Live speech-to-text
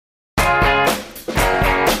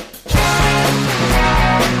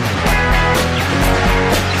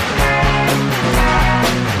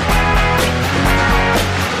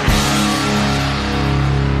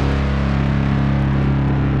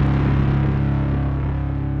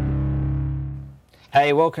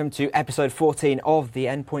Hey, welcome to episode 14 of the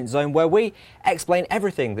Endpoint Zone, where we explain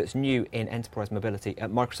everything that's new in enterprise mobility at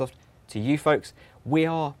Microsoft to you folks. We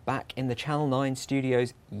are back in the Channel 9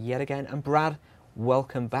 studios yet again, and Brad,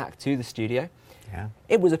 welcome back to the studio. Yeah.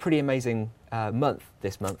 It was a pretty amazing month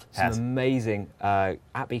this month. Some amazing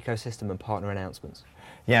app ecosystem and partner announcements.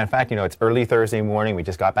 Yeah, in fact, it's early Thursday morning. We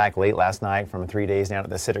just got back late last night from 3 days down at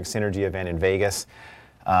the Citrix Synergy event in Vegas.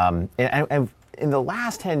 And in the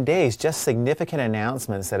last 10 days, just significant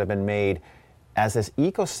announcements that have been made as this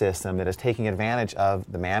ecosystem that is taking advantage of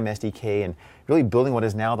the MAM SDK and really building what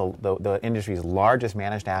is now the industry's largest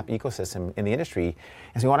managed app ecosystem in the industry.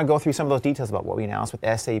 And so we want to go through some of those details about what we announced with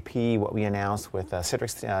SAP, what we announced with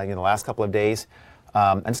Citrix in the last couple of days,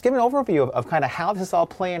 and just give an overview of kind of how this is all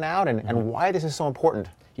playing out and why this is so important.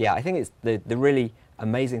 Yeah, I think it's the really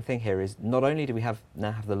amazing thing here is not only do we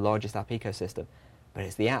now have the largest app ecosystem, but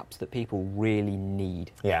it's the apps that people really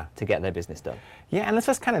need to get their business done. Yeah, and let's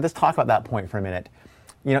just talk about that point for a minute.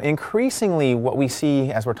 Increasingly what we see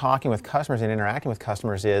as we're talking with customers and interacting with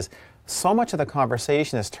customers is so much of the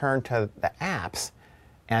conversation is turned to the apps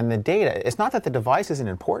and the data. It's not that the device isn't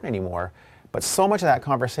important anymore, but so much of that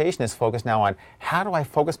conversation is focused now on how do I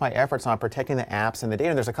focus my efforts on protecting the apps and the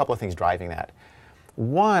data, and there's a couple of things driving that.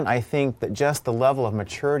 One, I think that just the level of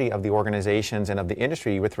maturity of the organizations and of the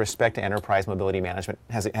industry with respect to enterprise mobility management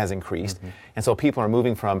has increased. And so people are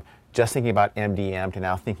moving from just thinking about MDM to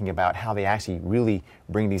now thinking about how they actually really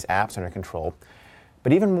bring these apps under control.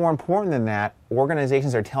 But even more important than that,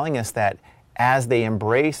 organizations are telling us that as they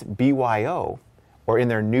embrace BYO, or in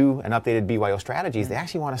their new and updated BYO strategies, they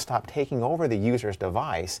actually want to stop taking over the user's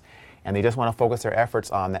device, and they just want to focus their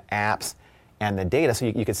efforts on the apps and the data. So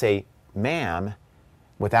you could say MAM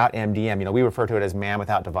without MDM. We refer to it as MAM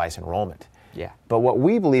without device enrollment. Yeah. But what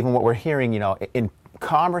we believe and what we're hearing, in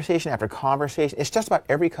conversation after conversation, it's just about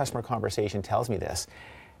every customer conversation tells me this.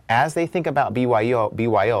 As they think about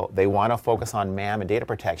BYO, they want to focus on MAM and data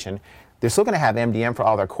protection. They're still going to have MDM for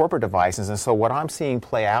all their corporate devices. And so what I'm seeing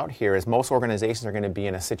play out here is most organizations are going to be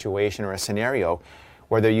in a situation or a scenario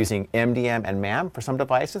where they're using MDM and MAM for some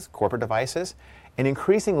devices, corporate devices, and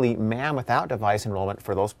increasingly MAM without device enrollment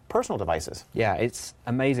for those personal devices. Yeah, it's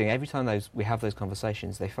amazing. Every time we have those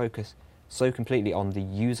conversations, they focus so completely on the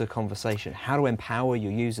user conversation, how to empower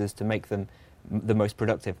your users to make them the most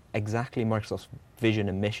productive. Exactly Microsoft's vision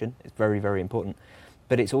and mission. It's very, very important.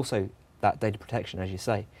 But it's also that data protection, as you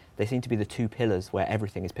say. They seem to be the two pillars where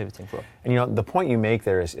everything is pivoting from. And the point you make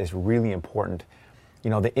there is really important.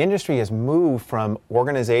 The industry has moved from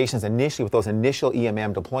organizations initially with those initial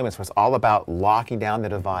EMM deployments where it's all about locking down the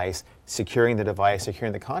device, securing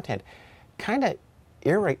the content, kind of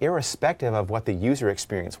irrespective of what the user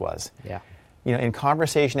experience was. Yeah. In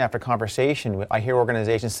conversation after conversation, I hear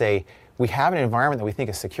organizations say, we have an environment that we think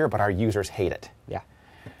is secure, but our users hate it. Yeah.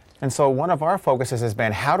 And so one of our focuses has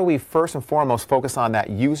been, how do we first and foremost focus on that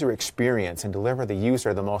user experience and deliver the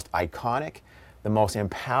user the most iconic, the most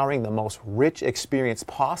empowering, the most rich experience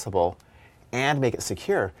possible, and make it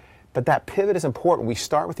secure. But that pivot is important. We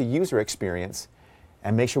start with the user experience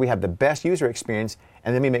and make sure we have the best user experience,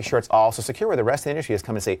 and then we make sure it's also secure, where the rest of the industry has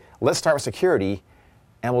come and say, let's start with security,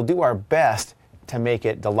 and we'll do our best to make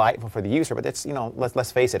it delightful for the user. But it's,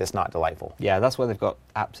 let's face it, it's not delightful. Yeah, that's why they've got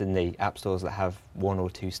apps in the app stores that have 1 or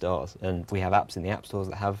 2 stars, and we have apps in the app stores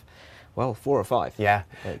that have, 4 or 5. Yeah,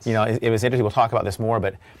 it was interesting. We'll talk about this more,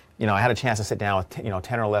 but I had a chance to sit down with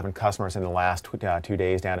 10 or 11 customers in the last 2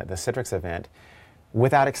 days down at the Citrix event.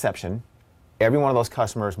 Without exception, every one of those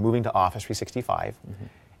customers moving to Office 365,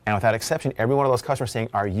 and without exception, every one of those customers saying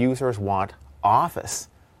our users want Office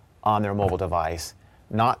on their mobile device,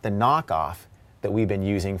 not the knockoff that we've been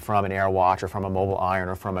using from an AirWatch or from a Mobile Iron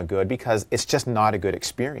or from a Good, because it's just not a good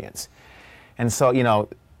experience. And so,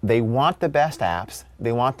 they want the best apps.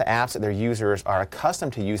 They want the apps that their users are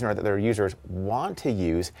accustomed to using or that their users want to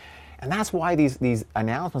use. And that's why these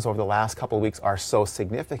announcements over the last couple of weeks are so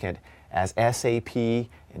significant as SAP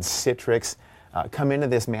and Citrix come into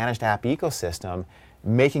this managed app ecosystem,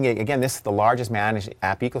 making it, again, this is the largest managed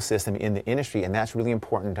app ecosystem in the industry, and that's really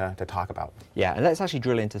important to talk about. Yeah, and let's actually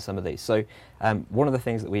drill into some of these. So one of the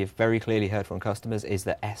things that we've very clearly heard from customers is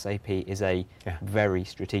that SAP is a very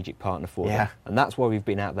strategic partner for them. And that's why we've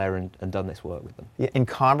been out there and done this work with them. Yeah, in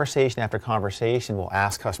conversation after conversation, we'll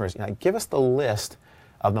ask customers, give us the list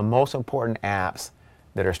of the most important apps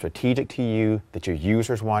that are strategic to you, that your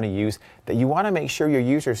users want to use, that you want to make sure your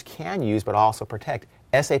users can use but also protect.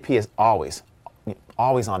 SAP is always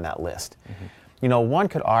on that list. One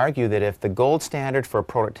could argue that if the gold standard for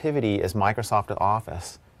productivity is Microsoft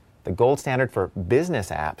Office, the gold standard for business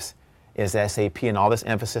apps is SAP and all this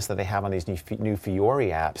emphasis that they have on these new Fiori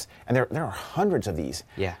apps. And there are hundreds of these.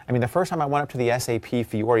 Yeah. I mean, the first time I went up to the SAP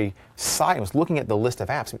Fiori site and was looking at the list of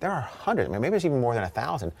apps, there are hundreds. I mean, maybe there's even more than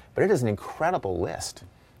 1,000, but it is an incredible list.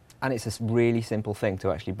 And it's a really simple thing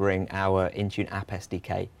to actually bring our Intune App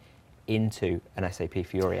SDK into an SAP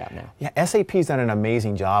Fiori app now. Yeah, SAP's done an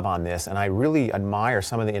amazing job on this, and I really admire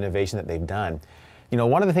some of the innovation that they've done. You know,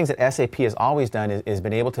 one of the things that SAP has always done is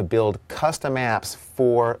been able to build custom apps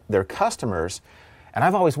for their customers, and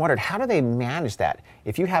I've always wondered, how do they manage that?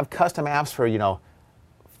 If you have custom apps for,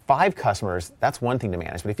 5 customers, that's one thing to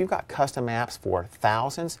manage, but if you've got custom apps for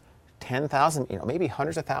thousands, 10,000, maybe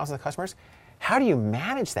hundreds of thousands of customers, how do you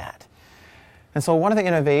manage that? And so one of the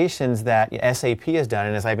innovations that SAP has done,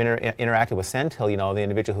 and as I've interacted with Sentil, the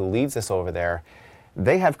individual who leads this over there,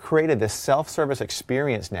 they have created this self-service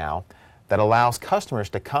experience now that allows customers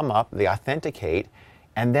to come up, they authenticate,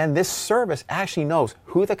 and then this service actually knows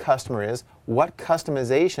who the customer is, what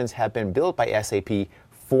customizations have been built by SAP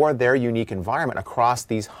for their unique environment across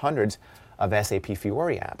these hundreds of SAP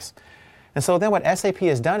Fiori apps. And so then what SAP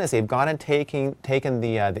has done is they've gone and taken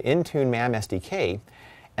the Intune MAM SDK,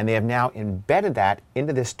 and they have now embedded that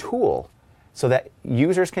into this tool so that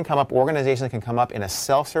users can come up, organizations can come up in a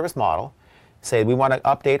self-service model, say we want to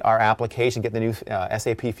update our application, get the new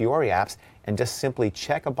SAP Fiori apps, and just simply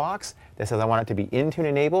check a box that says I want it to be Intune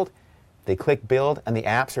enabled. They click build, and the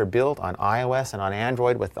apps are built on iOS and on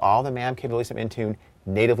Android with all the MAM capabilities of Intune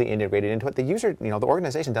natively integrated into it. The user, the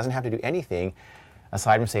organization doesn't have to do anything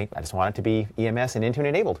aside from saying, I just want it to be EMS and Intune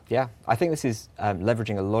enabled. Yeah, I think this is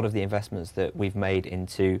leveraging a lot of the investments that we've made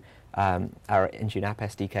into our Intune App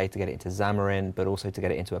SDK to get it into Xamarin, but also to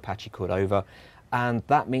get it into Apache Cordova. And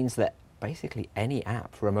that means that basically any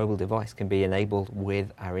app for a mobile device can be enabled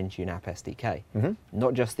with our Intune App SDK. Mm-hmm.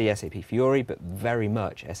 Not just the SAP Fiori, but very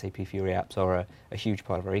much SAP Fiori apps are a huge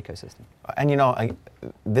part of our ecosystem. And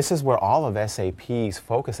this is where all of SAP's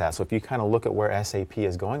focus at. So if you kind of look at where SAP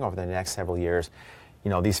is going over the next several years,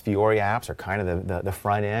 these Fiori apps are kind of the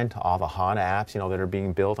front end to all the HANA apps, that are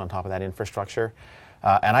being built on top of that infrastructure.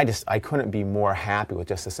 And I couldn't be more happy with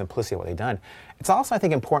just the simplicity of what they've done. It's also, I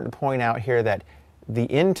think, important to point out here that the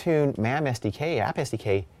Intune MAM SDK, App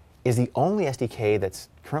SDK, is the only SDK that's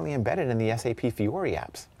currently embedded in the SAP Fiori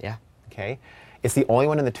apps. Yeah. Okay? It's the only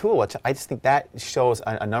one in the tool, which I just think that shows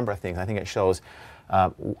a number of things. I think it shows,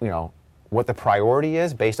 what the priority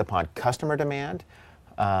is based upon customer demand.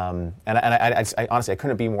 And I honestly, I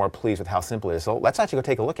couldn't be more pleased with how simple it is. So let's actually go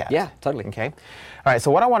take a look at it. Yeah, totally. Okay. All right,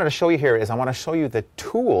 so what I wanted to show you here is I want to show you the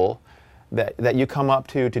tool that you come up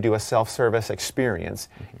to do a self-service experience,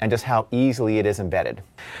 and just how easily it is embedded.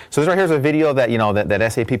 So this right here is a video that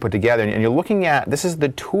that SAP put together, and you're looking at, this is the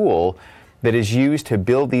tool that is used to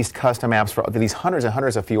build these custom apps for these hundreds and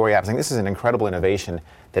hundreds of Fiori apps. I think this is an incredible innovation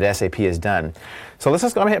that SAP has done. So let's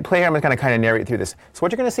just go ahead and hit play. I'm going to kind of narrate through this. So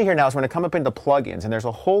what you're going to see here now is we're going to come up into plugins, and there's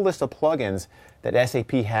a whole list of plugins that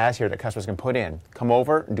SAP has here that customers can put in. Come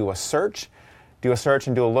over, do a search,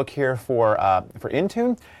 and do a look here for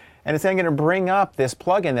Intune. And it's then going to bring up this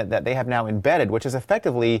plugin that they have now embedded, which is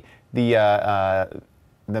effectively the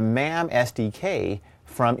MAM SDK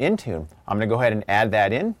from Intune. I'm going to go ahead and add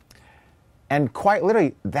that in. And quite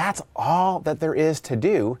literally, that's all that there is to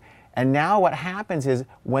do. And now what happens is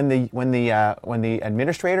when the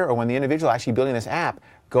administrator or when the individual actually building this app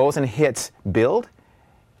goes and hits build,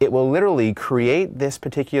 it will literally create this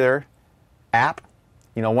particular app,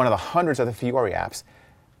 one of the hundreds of the Fiori apps.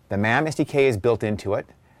 The MAM SDK is built into it.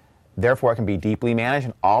 Therefore, it can be deeply managed,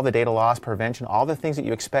 and all the data loss prevention, all the things that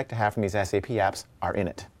you expect to have from these SAP apps are in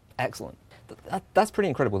it. Excellent. That's pretty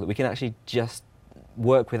incredible that we can actually just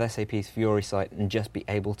work with SAP's Fiori site and just be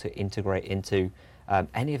able to integrate into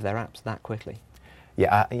any of their apps that quickly.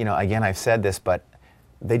 Yeah, again, I've said this, but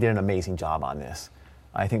they did an amazing job on this.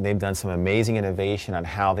 I think they've done some amazing innovation on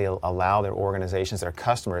how they allow their organizations, their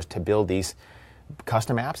customers, to build these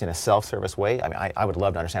custom apps in a self-service way. I mean, I would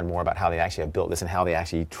love to understand more about how they actually have built this and how they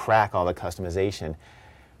actually track all the customization.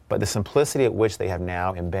 But the simplicity at which they have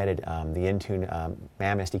now embedded the Intune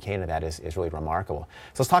MAM SDK into that is really remarkable.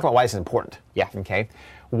 So let's talk about why this is important. Yeah. Okay.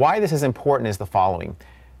 Why this is important is the following.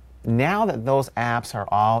 Now that those apps are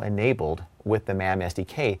all enabled with the MAM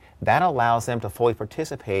SDK, that allows them to fully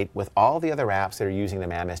participate with all the other apps that are using the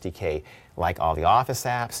MAM SDK, like all the Office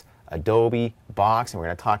apps, Adobe, Box, and we're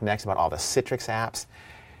going to talk next about all the Citrix apps.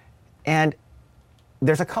 And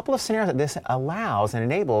there's a couple of scenarios that this allows and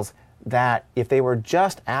enables that if they were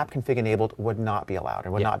just app config enabled would not be allowed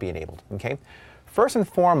or would not be enabled. Okay? First and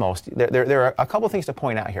foremost, there are a couple of things to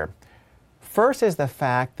point out here. First is the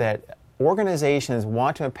fact that organizations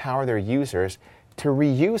want to empower their users to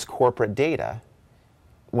reuse corporate data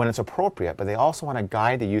when it's appropriate, but they also want to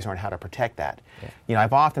guide the user on how to protect that. Yeah. You know,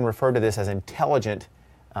 I've often referred to this as intelligent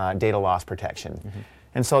data loss protection.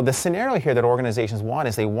 And so the scenario here that organizations want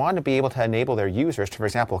is they want to be able to enable their users to, for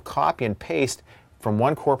example, copy and paste from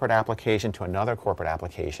one corporate application to another corporate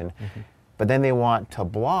application, but then they want to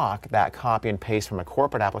block that copy and paste from a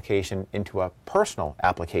corporate application into a personal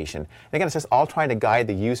application. And again, it's just all trying to guide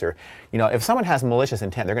the user. You know, if someone has malicious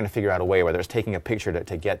intent, they're going to figure out a way, whether it's taking a picture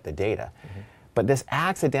to get the data. But this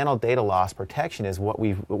accidental data loss protection is what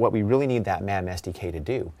we really need that MAM SDK to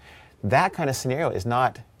do. That kind of scenario is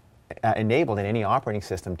not enabled in any operating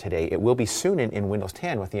system today. It will be soon in Windows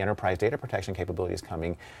 10 with the enterprise data protection capabilities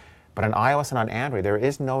coming. But on iOS and on Android, there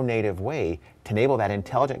is no native way to enable that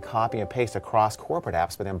intelligent copy and paste across corporate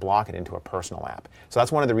apps, but then block it into a personal app. So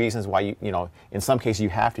that's one of the reasons why you know, in some cases you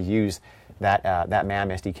have to use that MAM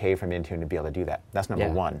SDK from Intune to be able to do that. That's number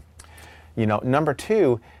one. You know, number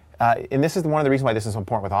two, and this is one of the reasons why this is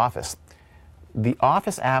important with Office. The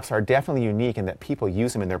Office apps are definitely unique in that people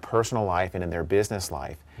use them in their personal life and in their business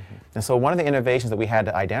life. And so one of the innovations that we had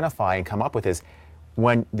to identify and come up with is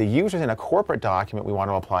when the user's in a corporate document, we want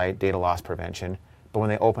to apply data loss prevention. But when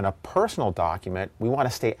they open a personal document, we want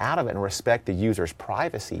to stay out of it and respect the user's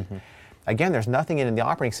privacy. Again, there's nothing in the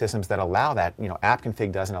operating systems that allow that. You know,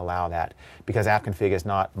 AppConfig doesn't allow that because AppConfig is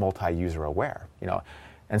not multi-user aware. You know,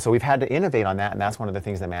 and so we've had to innovate on that, and that's one of the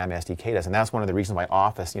things that MAM SDK does, and that's one of the reasons why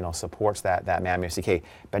Office, you know, supports that MAM SDK.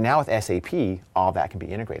 But now with SAP, all of that can be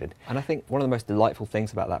integrated. And I think one of the most delightful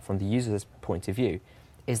things about that, from the user's point of view,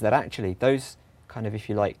 is that actually those kind of, if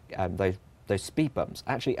you like, those speed bumps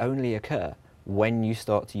actually only occur when you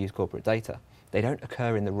start to use corporate data. They don't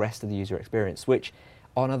occur in the rest of the user experience, which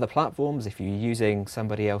on other platforms, if you're using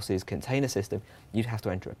somebody else's container system, you'd have to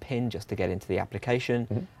enter a PIN just to get into the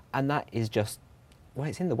application, and that is just, well,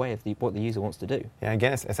 it's in the way of what the user wants to do. Yeah,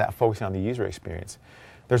 again, it's that focusing on the user experience.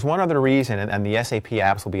 There's one other reason, and the SAP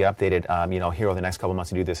apps will be updated, you know, here over the next couple of months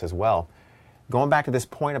to do this as well. Going back to this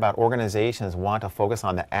point about organizations want to focus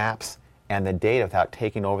on the apps and the data without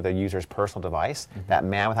taking over the user's personal device, that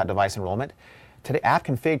MAM without device enrollment. Today,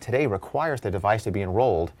 AppConfig today requires the device to be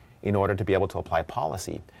enrolled in order to be able to apply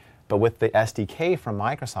policy. But with the SDK from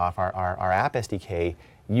Microsoft, our App SDK,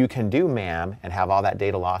 you can do MAM and have all that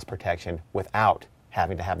data loss protection without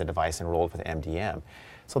having to have the device enrolled for the MDM.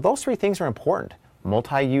 So those three things are important.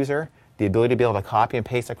 Multi-user, the ability to be able to copy and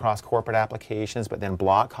paste across corporate applications, but then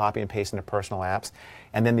block, copy, and paste into personal apps,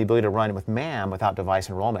 and then the ability to run with MAM without device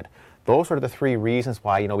enrollment. Those are the three reasons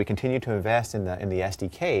why, you know, we continue to invest in the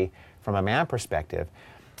SDK from a MAM perspective.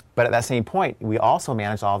 But at that same point, we also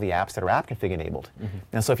manage all the apps that are AppConfig enabled.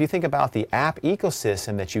 And so if you think about the app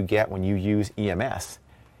ecosystem that you get when you use EMS,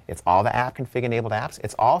 it's all the AppConfig enabled apps.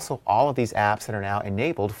 It's also all of these apps that are now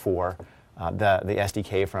enabled for the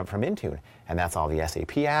SDK from Intune. And that's all the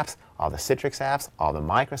SAP apps, all the Citrix apps, all the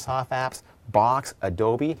Microsoft apps, Box,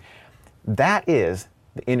 Adobe. That is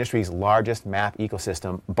the industry's largest map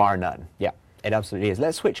ecosystem, bar none. Yeah, it absolutely is.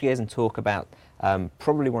 Let's switch gears and talk about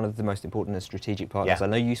probably one of the most important and strategic partners. Yeah. I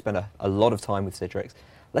know you spend a lot of time with Citrix.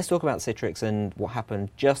 Let's talk about Citrix and what happened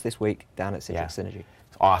just this week down at Citrix Synergy.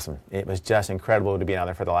 It's awesome. It was just incredible to be out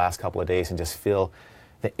there for the last couple of days and just feel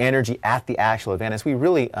the energy at the actual event as we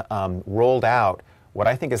really rolled out what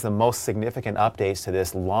I think is the most significant updates to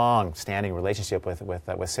this long-standing relationship with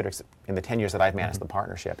Citrix in the 10 years that I've managed the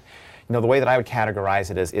partnership. You know, the way that I would categorize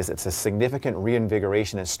it is it's a significant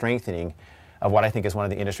reinvigoration and strengthening of what I think is one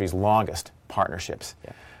of the industry's longest partnerships.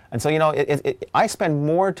 Yeah. And so, you know, I spend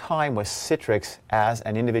more time with Citrix as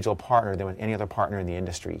an individual partner than with any other partner in the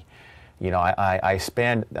industry. You know, I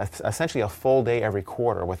spend essentially a full day every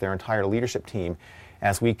quarter with their entire leadership team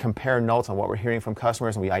as we compare notes on what we're hearing from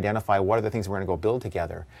customers and we identify what are the things we're going to go build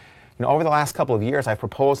together. You know, over the last couple of years, I've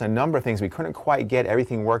proposed a number of things. We couldn't quite get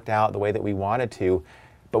everything worked out the way that we wanted to.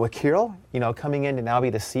 But with Kirill, you know, coming in to now be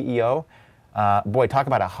the CEO, boy, talk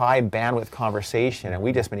about a high bandwidth conversation, and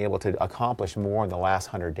we've just been able to accomplish more in the last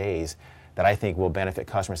 100 days that I think will benefit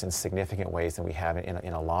customers in significant ways than we have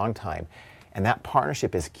in a long time. And that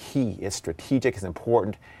partnership is key, it's strategic, it's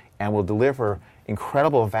important, and will deliver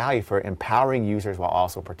incredible value for empowering users while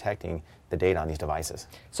also protecting the data on these devices.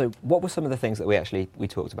 So what were some of the things that we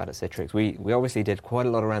talked about at Citrix? We obviously did quite a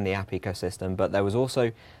lot around the app ecosystem, but there was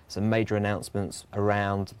also some major announcements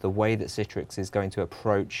around the way that Citrix is going to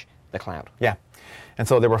approach the cloud. Yeah, and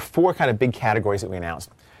so there were four kind of big categories that we announced.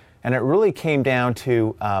 And it really came down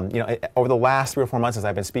to, you know, over the last 3 or 4 months as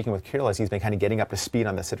I've been speaking with Kirill, as he's been kind of getting up to speed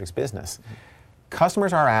on the Citrix business,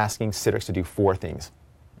 customers are asking Citrix to do four things,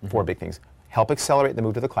 four big things. Help accelerate the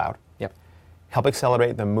move to the cloud. Yep. Help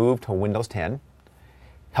accelerate the move to Windows 10.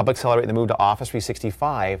 Help accelerate the move to Office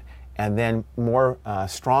 365. and then more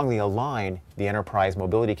strongly align the enterprise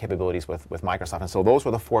mobility capabilities with Microsoft. And so those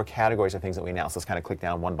were the 4 categories of things that we announced. Let's kind of click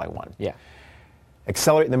down one by one. Yeah.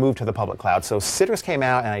 Accelerate the move to the public cloud. So Citrix came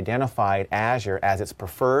out and identified Azure as its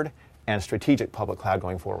preferred and strategic public cloud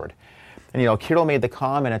going forward. And Kirill made the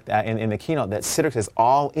comment in the keynote that Citrix is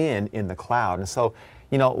all in the cloud. And so,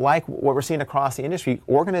 like what we're seeing across the industry,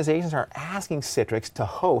 organizations are asking Citrix to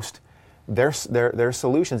host their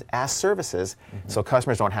solutions as services, so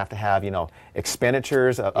customers don't have to have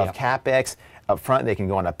expenditures of CapEx up front. They can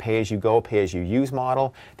go on a pay-as-you-go, pay-as-you-use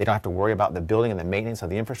model. They don't have to worry about the building and the maintenance of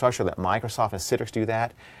the infrastructure. That Microsoft and Citrix do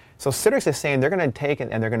that. So Citrix is saying they're going to take it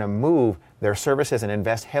and they're going to move their services and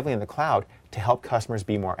invest heavily in the cloud to help customers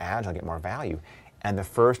be more agile, get more value. And the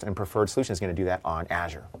first and preferred solution is going to do that on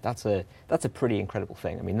Azure. That's a pretty incredible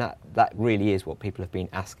thing. I mean, that really is what people have been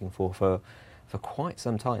asking for quite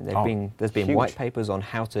some time. There's been huge white papers on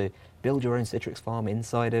how to build your own Citrix farm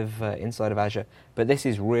inside of Azure, but this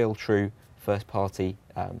is real, true first-party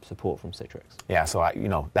support from Citrix. Yeah,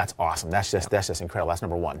 so that's awesome. That's just incredible. That's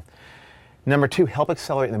number 1. Number 2, help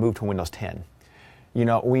accelerate the move to Windows 10.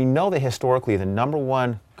 We know that historically the number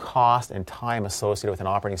 1 cost and time associated with an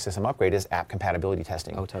operating system upgrade is app compatibility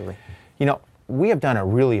testing. Oh, totally. We have done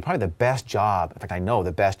probably the best job, in fact I know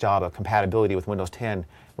the best job of compatibility with Windows 10,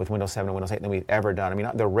 with Windows 7 and Windows 8 than we've ever done. I mean,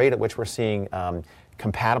 the rate at which we're seeing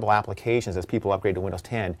compatible applications as people upgrade to Windows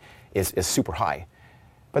 10 is super high.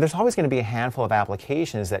 But there's always going to be a handful of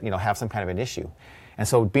applications that have some kind of an issue. And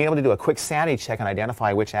so being able to do a quick sanity check and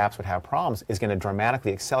identify which apps would have problems is going to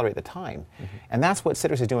dramatically accelerate the time. And that's what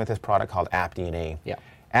Citrix is doing with this product called AppDNA. Yeah.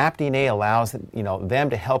 AppDNA allows them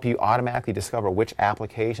to help you automatically discover which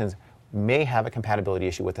applications may have a compatibility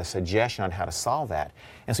issue with a suggestion on how to solve that.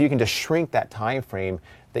 And so you can just shrink that time frame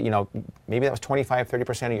that, maybe that was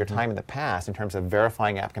 25-30% of your time in the past in terms of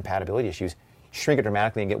verifying app compatibility issues. Shrink it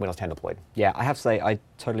dramatically and get Windows 10 deployed. Yeah, I have to say, I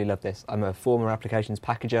totally love this. I'm a former applications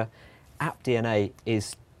packager. AppDNA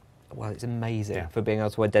is, it's amazing for being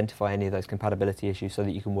able to identify any of those compatibility issues so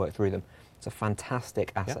that you can work through them. It's a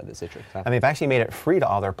fantastic asset that Citrix has. And they've actually made it free to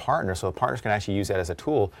all their partners, so the partners can actually use that as a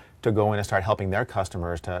tool to go in and start helping their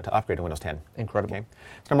customers to upgrade to Windows 10. Incredible. Okay?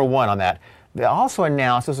 So number 1 on that. They also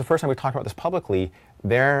announced, this is the first time we've talked about this publicly,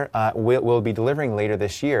 we'll be delivering later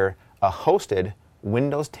this year a hosted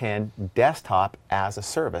Windows 10 desktop as a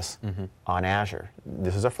service on Azure.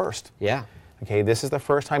 This is a first. Yeah. Okay, this is the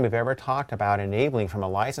first time we've ever talked about enabling, from a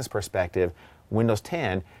license perspective, Windows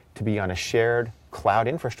 10 to be on a shared cloud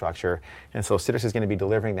infrastructure, and so Citrix is going to be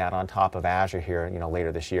delivering that on top of Azure here,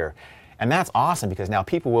 later this year. And that's awesome because now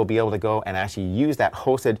people will be able to go and actually use that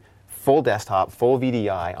hosted full desktop, full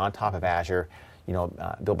VDI on top of Azure,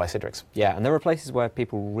 built by Citrix. Yeah, and there are places where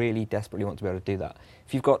people really desperately want to be able to do that.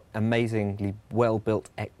 If you've got amazingly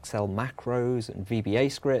well-built Excel macros and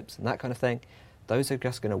VBA scripts and that kind of thing, those are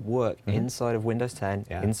just going to work inside of Windows 10,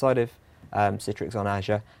 inside of Citrix on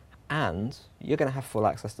Azure, and you're going to have full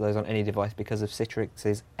access to those on any device because of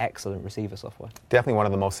Citrix's excellent receiver software. Definitely one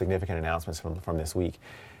of the most significant announcements from this week.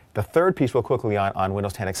 The third piece real quickly on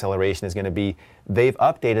Windows 10 acceleration is going to be they've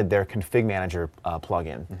updated their Config Manager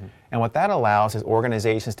plugin. And what that allows is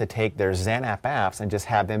organizations to take their XenApp apps and just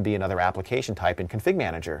have them be another application type in Config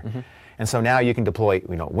Manager. And so now you can deploy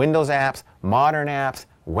Windows apps, modern apps,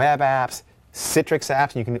 web apps, Citrix apps,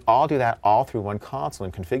 and you can all do that all through one console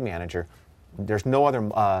in Config Manager. There's no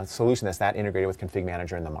other solution that's that integrated with Config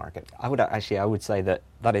Manager in the market. I would say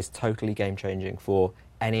that is totally game-changing for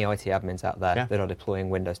any IT admins out there that are deploying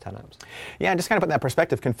Windows 10 apps. Yeah, and just kind of put in that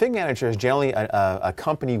perspective, Config Manager is generally a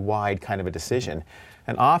company-wide kind of a decision.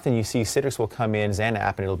 And often you see Citrix will come in,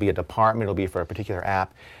 XenApp, and it'll be a department, it'll be for a particular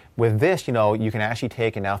app. With this, you can actually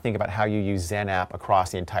take and now think about how you use XenApp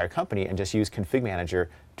across the entire company and just use Config Manager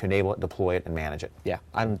to enable it, deploy it, and manage it. Yeah,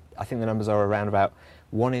 and I think the numbers are around about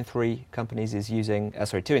 2 in 3 companies are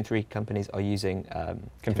using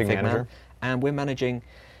Config Manager. And we're managing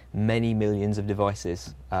many millions of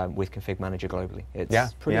devices with Config Manager globally.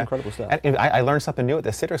 It's pretty incredible stuff. And I learned something new at the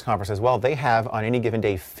Citrix conference as well. They have, on any given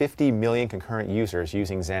day, 50 million concurrent users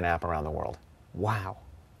using XenApp around the world. Wow.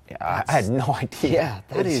 Yeah, I had no idea. Yeah,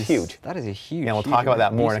 that is huge. That is a huge. And we'll talk about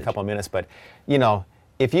that more in a couple of minutes. But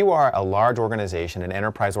if you are a large organization, an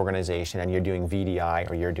enterprise organization, and you're doing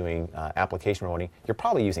VDI or you're doing application promoting, you're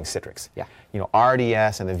probably using Citrix. Yeah.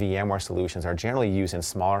 RDS and the VMware solutions are generally used in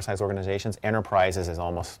smaller size organizations. Enterprises is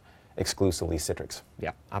almost exclusively Citrix.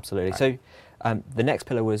 Yeah, absolutely. So the next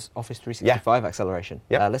pillar was Office 365 acceleration.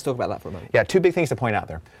 Let's talk about that for a moment. Yeah, 2 big things to point out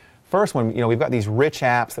there. First one, we've got these rich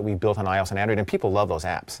apps that we've built on iOS and Android, and people love those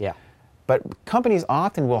apps. Yeah. But companies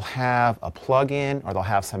often will have a plugin or they'll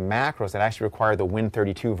have some macros that actually require the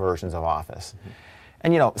Win32 versions of Office.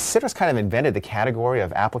 And Citrix kind of invented the category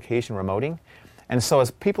of application remoting. And so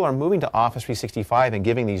as people are moving to Office 365 and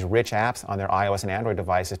giving these rich apps on their iOS and Android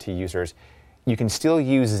devices to users, you can still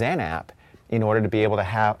use XenApp in order to be able to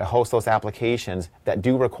host those applications that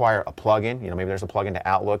do require a plugin. Maybe there's a plugin to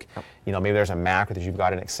Outlook. Maybe there's a macro that you've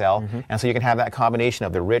got in Excel. And so you can have that combination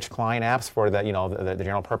of the rich client apps for the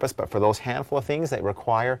general purpose, but for those handful of things that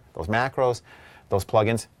require those macros, those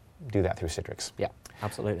plugins, do that through Citrix. Yeah,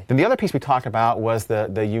 absolutely. Then the other piece we talked about was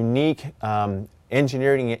the unique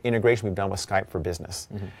engineering integration we've done with Skype for Business.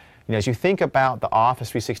 As you think about the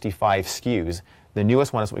Office 365 SKUs, the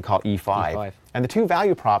newest one is what we call E5. And the two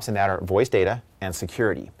value props in that are voice data and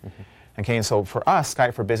security. Okay, and so for us,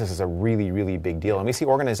 Skype for Business is a really, really big deal. And we see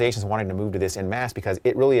organizations wanting to move to this en masse because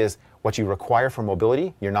it really is what you require for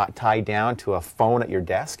mobility. You're not tied down to a phone at your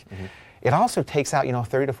desk. It also takes out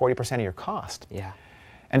 30 to 40% of your cost. Yeah.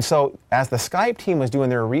 And so as the Skype team was doing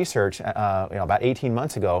their research about 18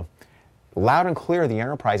 months ago, loud and clear the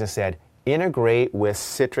enterprises said, integrate with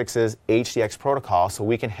Citrix's HDX protocol so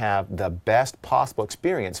we can have the best possible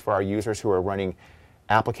experience for our users who are running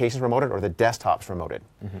applications remoted or the desktops remoted.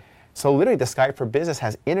 So literally the Skype for Business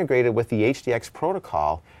has integrated with the HDX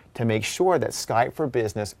protocol to make sure that Skype for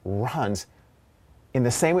Business runs in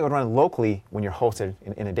the same way it would run locally when you're hosted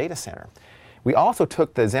in a data center. We also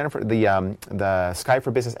took the Skype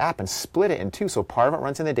for Business app and split it in two, so part of it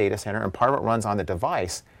runs in the data center and part of it runs on the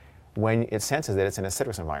device when it senses that it's in a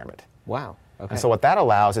Citrix environment. Wow. Okay. And so what that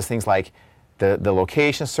allows is things like the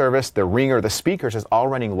location service, the ringer, the speakers is all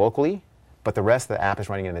running locally, but the rest of the app is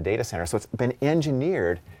running in the data center. So it's been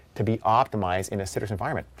engineered to be optimized in a Citrix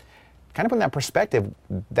environment. Kind of put in that perspective,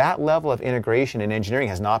 that level of integration and engineering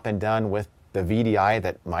has not been done with the VDI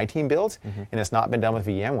that my team builds, and it's not been done with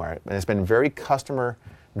VMware. And it's been very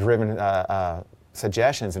customer-driven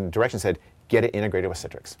suggestions and directions said, get it integrated with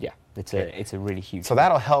Citrix. Yeah, it's a really huge. So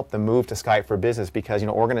that'll help the move to Skype for Business because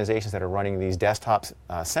organizations that are running these desktops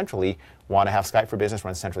centrally want to have Skype for Business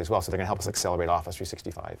run centrally as well. So they're going to help us accelerate Office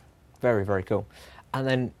 365. Very, very cool. And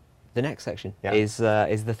then the next section is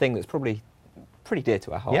the thing that's probably pretty dear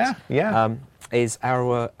to our hearts. Yeah. Is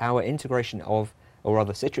our integration of, or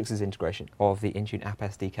rather Citrix's integration of the Intune App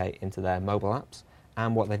SDK into their mobile apps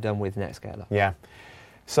and what they've done with NetScaler. Yeah.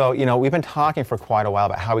 So, we've been talking for quite a while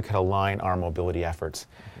about how we could align our mobility efforts.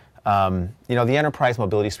 The enterprise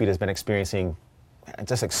mobility suite has been experiencing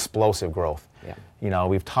just explosive growth. Yeah.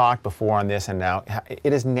 We've talked before on this, and now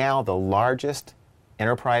it is now the largest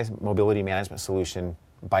enterprise mobility management solution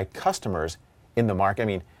by customers in the market. I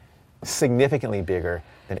mean, significantly bigger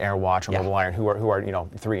than AirWatch or MobileIron, who are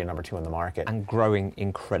 3 and number 2 in the market. And growing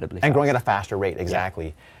incredibly fast. And growing at a faster rate,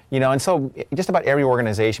 exactly. And so just about every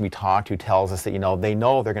organization we talk to tells us that, they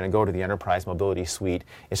know they're going to go to the enterprise mobility suite.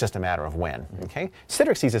 It's just a matter of when, okay?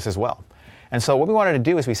 Citrix sees this as well. And so what we wanted to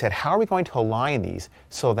do is we said, how are we going to align these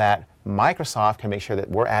so that Microsoft can make sure that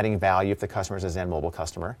we're adding value if the customer is a Zen Mobile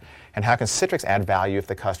customer, and how can Citrix add value if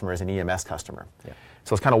the customer is an EMS customer? Yeah.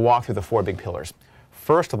 So let's kind of walk through the 4 big pillars.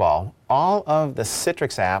 First of all of the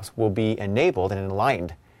Citrix apps will be enabled and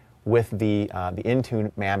aligned with the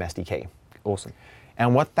Intune MAM SDK. Awesome.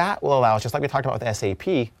 And what that will allow is, just like we talked about with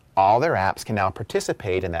SAP, all their apps can now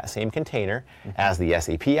participate in that same container as the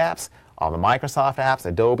SAP apps, all the Microsoft apps,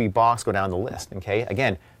 Adobe, Box, go down the list. Okay,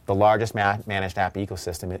 again, the largest managed app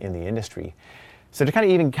ecosystem in the industry. So to kind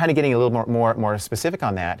of getting a little more specific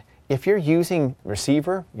on that, if you're using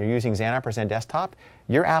Receiver, you're using XenApp or Zen Desktop,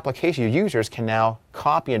 your application, your users can now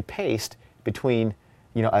copy and paste between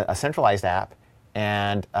a centralized app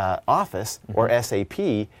and Office or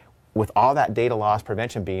SAP with all that data loss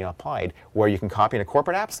prevention being applied, where you can copy into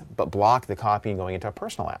corporate apps, but block the copying going into a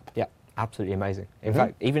personal app. Yeah, absolutely amazing. In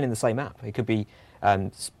fact, even in the same app, it could be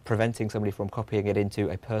preventing somebody from copying it into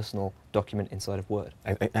a personal document inside of Word.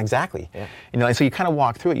 Exactly. Yeah. And so you kind of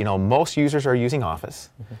walk through it. Most users are using Office.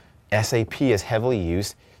 SAP is heavily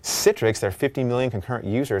used. Citrix, there are 50 million concurrent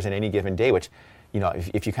users in any given day, which,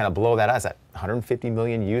 if you kind of blow that out, is that 150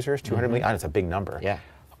 million users, 200 million? It's a big number. Yeah.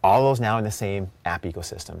 All those now in the same app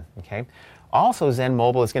ecosystem, okay? Also, Zen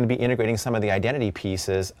Mobile is going to be integrating some of the identity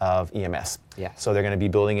pieces of EMS. Yeah. So they're going to be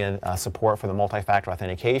building in support for the multi-factor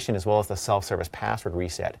authentication as well as the self-service password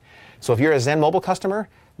reset. So if you're a Zen Mobile customer,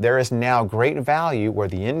 there is now great value where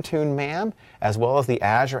the Intune MAM as well as the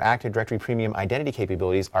Azure Active Directory Premium identity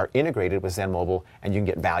capabilities are integrated with Zen Mobile, and you can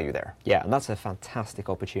get value there. Yeah, and that's a fantastic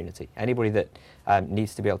opportunity. Anybody that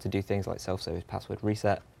needs to be able to do things like self-service password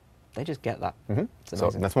reset, they just get that. So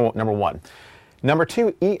that's number 1. Number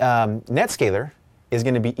 2, NetScaler is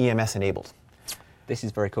going to be EMS enabled. This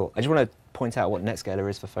is very cool. I just want to point out what NetScaler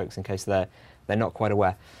is for folks in case they're not quite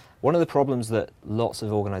aware. One of the problems that lots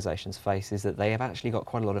of organizations face is that they have actually got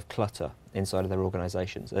quite a lot of clutter inside of their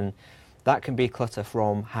organizations. And that can be clutter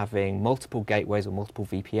from having multiple gateways or multiple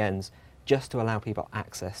VPNs just to allow people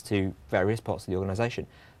access to various parts of the organization.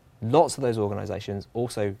 Lots of those organizations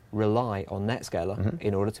also rely on NetScaler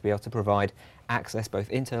in order to be able to provide access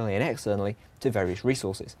both internally and externally to various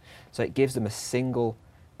resources. So it gives them a single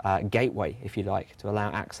gateway, if you like, to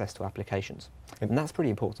allow access to applications. And that's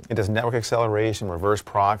pretty important. It does network acceleration, reverse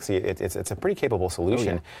proxy. It's a pretty capable solution.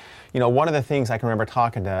 Oh, yeah. You know, one of the things I can remember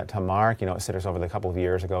talking to Mark, you know, at Citrix over the couple of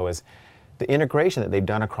years ago is the integration that they've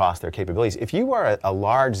done across their capabilities. If you are a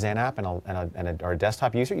large Zen app or a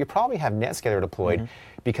desktop user, you probably have NetScaler deployed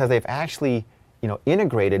because they've actually, you know,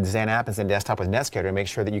 integrated Zen app and Zen desktop with NetScaler to make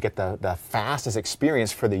sure that you get the fastest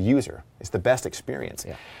experience for the user. It's the best experience.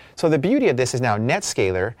 Yeah. So the beauty of this is now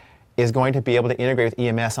NetScaler is going to be able to integrate with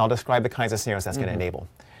EMS. I'll describe the kinds of scenarios that's going to enable.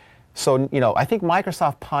 So, you know, I think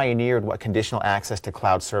Microsoft pioneered what conditional access to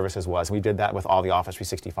cloud services was. We did that with all the Office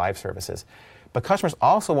 365 services. But customers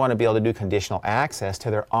also want to be able to do conditional access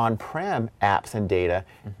to their on-prem apps and data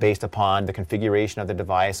based upon the configuration of the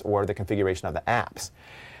device or the configuration of the apps.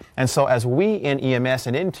 And so as we in EMS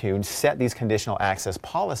and Intune set these conditional access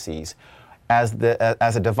policies, as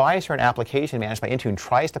a device or an application managed by Intune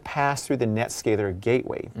tries to pass through the NetScaler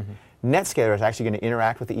gateway, NetScaler is actually going to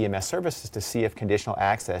interact with the EMS services to see if conditional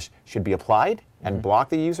access should be applied and block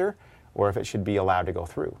the user, or if it should be allowed to go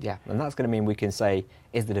through. Yeah, and that's going to mean we can say,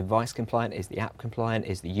 is the device compliant, is the app compliant,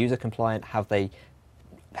 is the user compliant, have they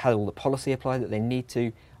had all the policy applied that they need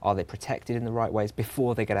to, are they protected in the right ways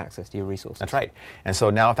before they get access to your resources? That's right. And so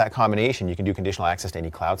now with that combination, you can do conditional access to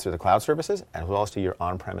any cloud through the cloud services, as well as to your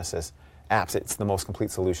on-premises apps. It's the most complete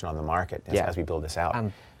solution on the market as we build this out.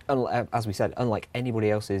 And as we said, unlike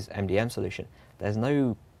anybody else's MDM solution, there's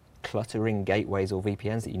no cluttering gateways or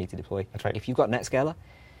VPNs that you need to deploy. That's right. If you've got NetScaler,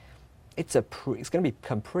 it's going to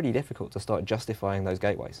become pretty difficult to start justifying those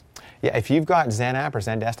gateways. Yeah, if you've got Zen app or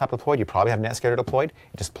Zen desktop deployed, you probably have NetScaler deployed.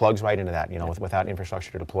 It just plugs right into that, you know, without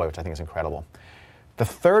infrastructure to deploy, which I think is incredible. The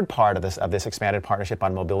third part of this expanded partnership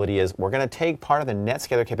on mobility is we're going to take part of the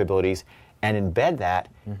NetScaler capabilities and embed that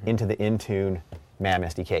into the Intune MAM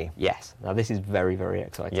SDK. Yes. Now this is very, very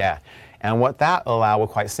exciting. Yeah. And what that will allow,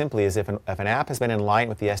 quite simply, is if an app has been in line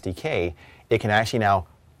with the SDK, it can actually now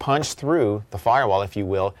punch through the firewall, if you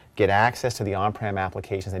will, get access to the on-prem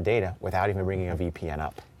applications and data without even bringing a VPN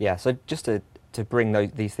up. Yeah, so just to bring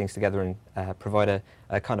these things together and provide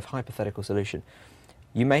a kind of hypothetical solution,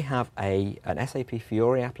 you may have an SAP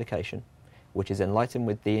Fiori application, which is enlightened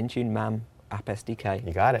with the Intune MAM App SDK.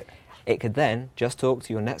 You got it. It could then just talk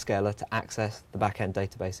to your NetScaler to access the back-end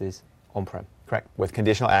databases on-prem. Correct, with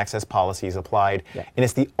conditional access policies applied. Yeah. And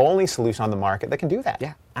it's the only solution on the market that can do that.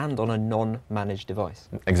 Yeah, and on a non-managed device.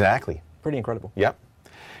 Exactly. Pretty incredible. Yep.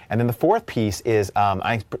 And then the fourth piece is,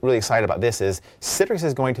 I'm really excited about this, is Citrix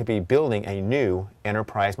is going to be building a new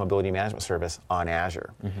enterprise mobility management service on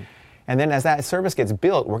Azure. And then as that service gets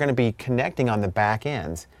built, we're going to be connecting on the back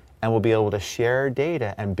ends, and we'll be able to share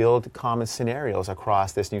data and build common scenarios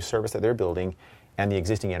across this new service that they're building and the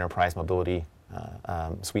existing enterprise mobility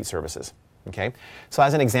suite services. Okay? So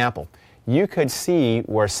as an example, you could see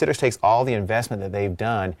where Citrix takes all the investment that they've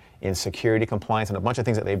done in security, compliance, and a bunch of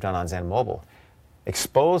things that they've done on Zen Mobile,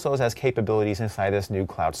 expose those as capabilities inside this new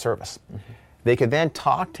cloud service. They could then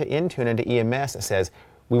talk to Intune and to EMS that says,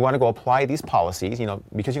 we want to go apply these policies, you know,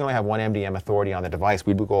 because you only have one MDM authority on the device,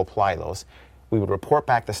 we would go apply those. We would report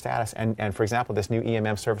back the status, and for example, this new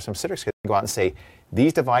EMM service from Citrix could go out and say,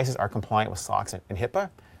 these devices are compliant with SOX and HIPAA,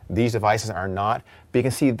 these devices are not. But you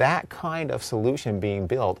can see that kind of solution being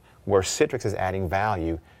built where Citrix is adding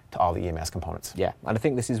value to all the EMS components. Yeah, and I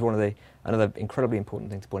think this is another incredibly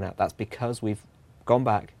important thing to point out. That's because we've gone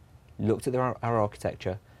back, looked at our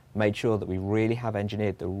architecture, made sure that we really have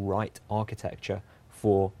engineered the right architecture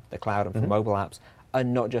for the cloud and for mobile apps,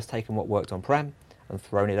 and not just taken what worked on-prem and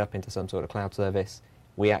thrown it up into some sort of cloud service.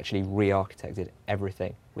 We actually re-architected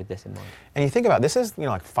everything with this in mind. And you think about this is, you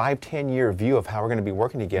know, like 5-10 year view of how we're going to be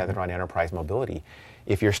working together on enterprise mobility.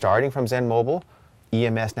 If you're starting from Zen Mobile,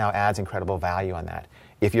 EMS now adds incredible value on that.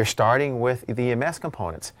 If you're starting with the EMS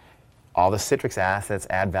components, all the Citrix assets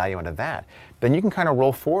add value into that. Then you can kind of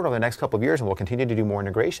roll forward over the next couple of years, and we'll continue to do more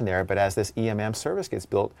integration there. But as this EMM service gets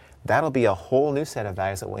built, that'll be a whole new set of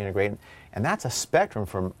values that we'll integrate. And that's a spectrum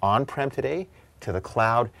from on-prem today to the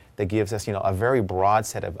cloud that gives us, you know, a very broad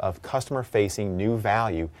set of customer-facing new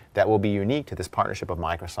value that will be unique to this partnership of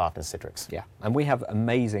Microsoft and Citrix. Yeah, and we have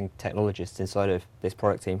amazing technologists inside of this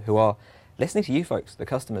product team who are listening to you folks, the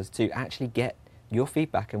customers, to actually get your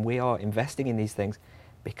feedback, and we are investing in these things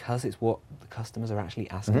because it's what the customers are actually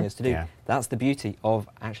asking us to do. Yeah. That's the beauty of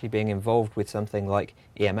actually being involved with something like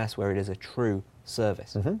EMS, where it is a true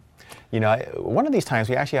service. You know, one of these times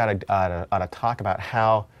we actually ought to talk about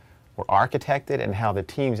how we're architected and how the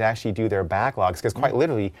teams actually do their backlogs, because quite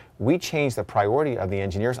literally, we change the priority of the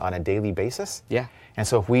engineers on a daily basis. Yeah. And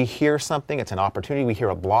so if we hear something, it's an opportunity, we hear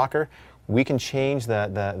a blocker, we can change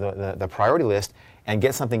the priority list and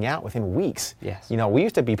get something out within weeks. Yes. You know, we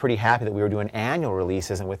used to be pretty happy that we were doing annual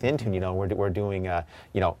releases, and with Intune, you know, we're doing,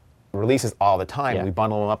 you know, releases all the time. Yeah. We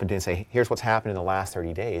bundle them up and say, here's what's happened in the last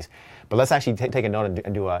 30 days. But let's actually take a note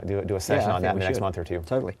and do a session on that in the next month or two.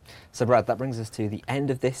 Totally. So Brad, that brings us to the end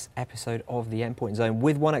of this episode of the Endpoint Zone,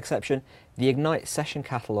 with one exception. The Ignite session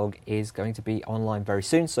catalog is going to be online very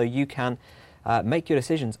soon, so you can make your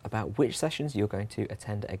decisions about which sessions you're going to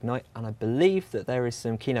attend at Ignite, and I believe that there is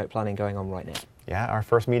some keynote planning going on right now. Yeah, our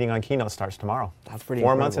first meeting on Keynote starts tomorrow. That's pretty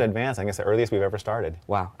 4 months in incredible. advance. I think it's the earliest we've ever started.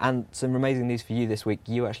 Wow. And some amazing news for you this week.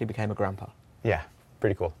 You actually became a grandpa. Yeah,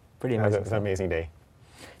 pretty cool. Pretty amazing. It was an amazing day.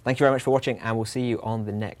 Thank you very much for watching, and we'll see you on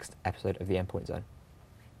the next episode of the Endpoint Zone.